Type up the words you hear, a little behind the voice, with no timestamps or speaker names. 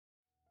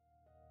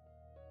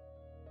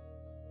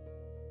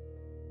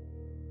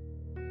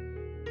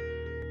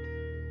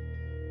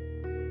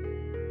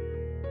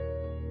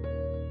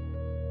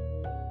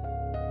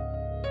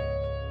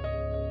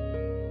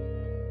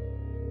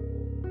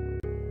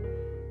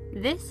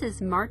This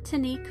is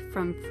Martinique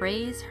from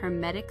Frey's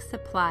Hermetic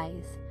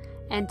Supplies,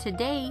 and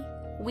today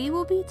we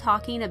will be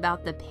talking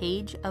about the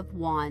Page of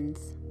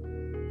Wands.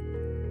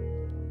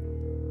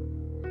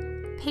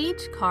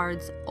 Page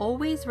cards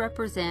always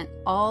represent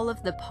all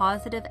of the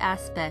positive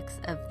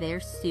aspects of their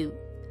suit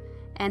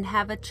and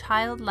have a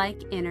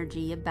childlike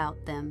energy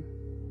about them.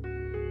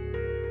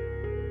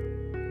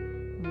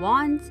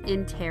 Wands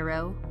in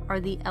tarot are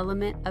the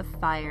element of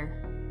fire.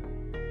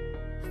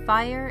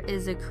 Fire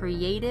is a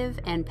creative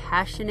and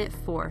passionate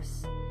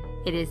force.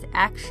 It is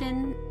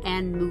action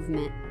and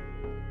movement.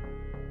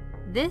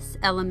 This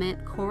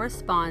element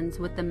corresponds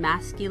with the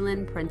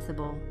masculine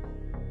principle.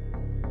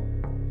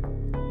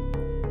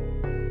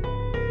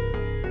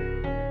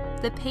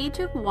 The Page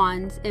of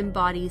Wands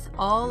embodies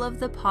all of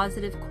the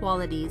positive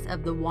qualities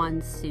of the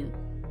Wand suit.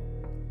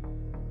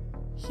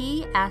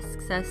 He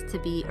asks us to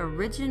be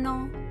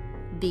original,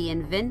 be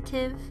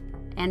inventive,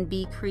 and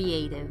be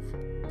creative.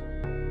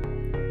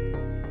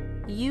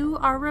 You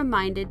are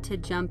reminded to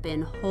jump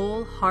in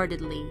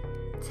wholeheartedly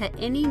to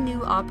any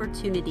new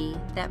opportunity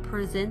that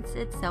presents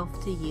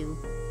itself to you.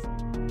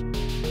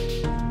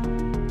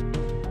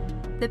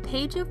 The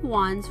Page of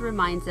Wands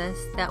reminds us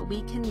that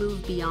we can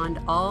move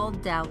beyond all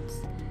doubts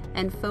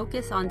and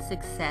focus on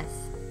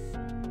success.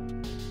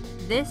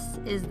 This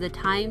is the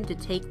time to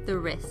take the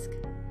risk.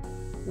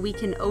 We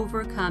can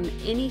overcome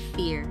any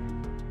fear.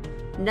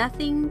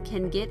 Nothing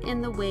can get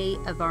in the way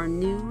of our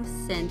new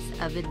sense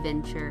of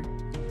adventure.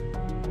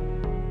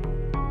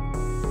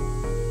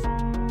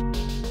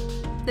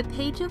 The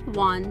Page of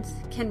Wands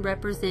can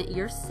represent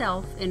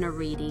yourself in a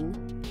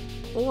reading,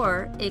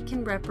 or it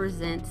can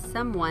represent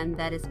someone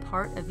that is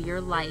part of your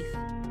life,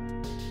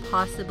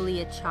 possibly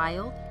a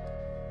child,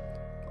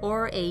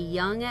 or a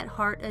young at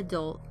heart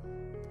adult,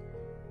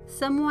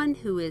 someone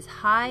who is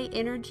high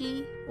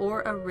energy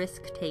or a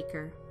risk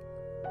taker.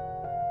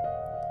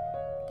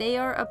 They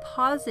are a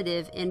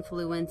positive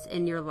influence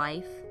in your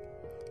life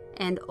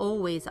and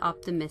always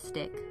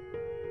optimistic.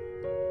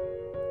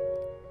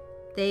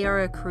 They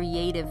are a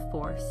creative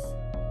force.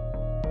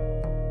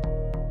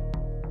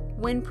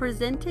 When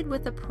presented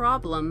with a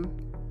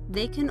problem,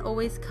 they can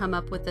always come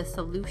up with a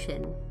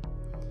solution.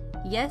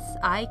 Yes,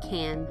 I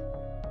can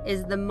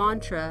is the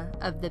mantra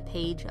of the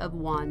Page of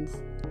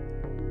Wands.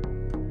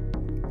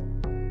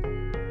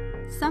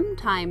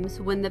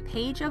 Sometimes when the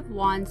Page of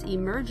Wands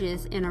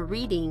emerges in a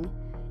reading,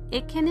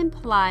 it can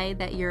imply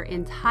that your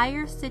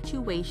entire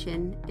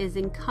situation is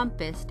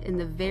encompassed in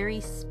the very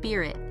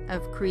spirit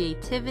of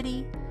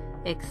creativity,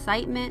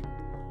 excitement,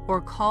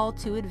 or call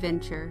to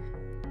adventure.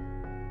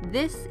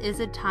 This is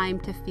a time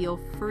to feel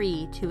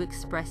free to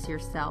express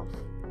yourself.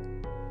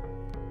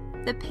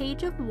 The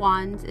Page of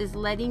Wands is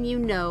letting you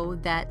know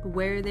that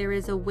where there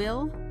is a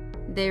will,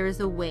 there is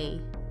a way.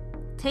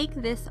 Take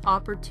this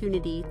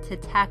opportunity to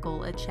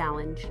tackle a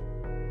challenge.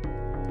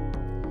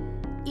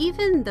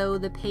 Even though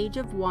the Page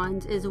of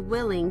Wands is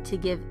willing to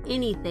give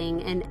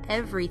anything and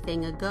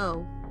everything a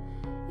go,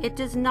 it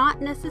does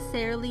not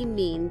necessarily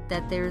mean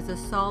that there is a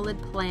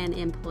solid plan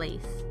in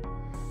place,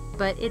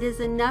 but it is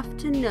enough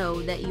to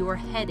know that you are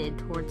headed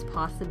towards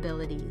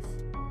possibilities.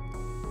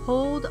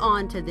 Hold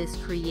on to this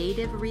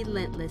creative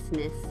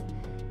relentlessness.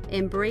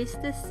 Embrace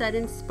this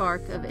sudden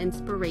spark of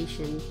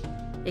inspiration.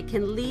 It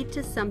can lead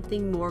to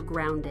something more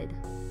grounded.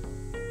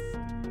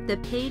 The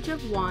Page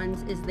of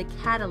Wands is the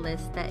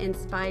catalyst that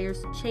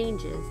inspires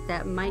changes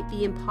that might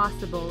be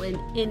impossible in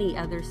any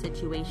other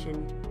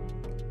situation.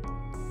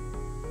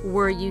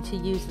 Were you to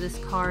use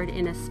this card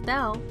in a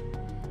spell,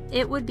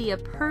 it would be a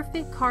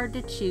perfect card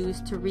to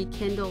choose to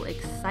rekindle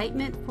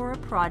excitement for a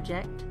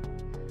project,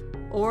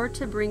 or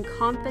to bring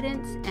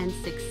confidence and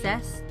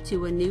success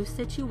to a new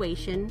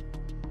situation,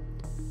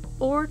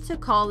 or to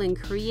call in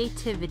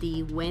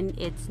creativity when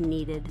it's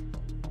needed.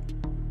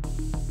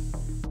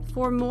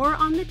 For more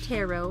on the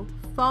tarot,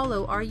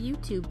 follow our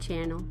YouTube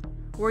channel,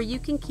 where you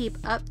can keep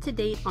up to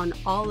date on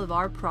all of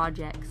our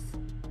projects.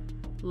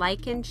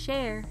 Like and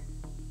share.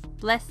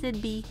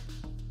 Blessed be.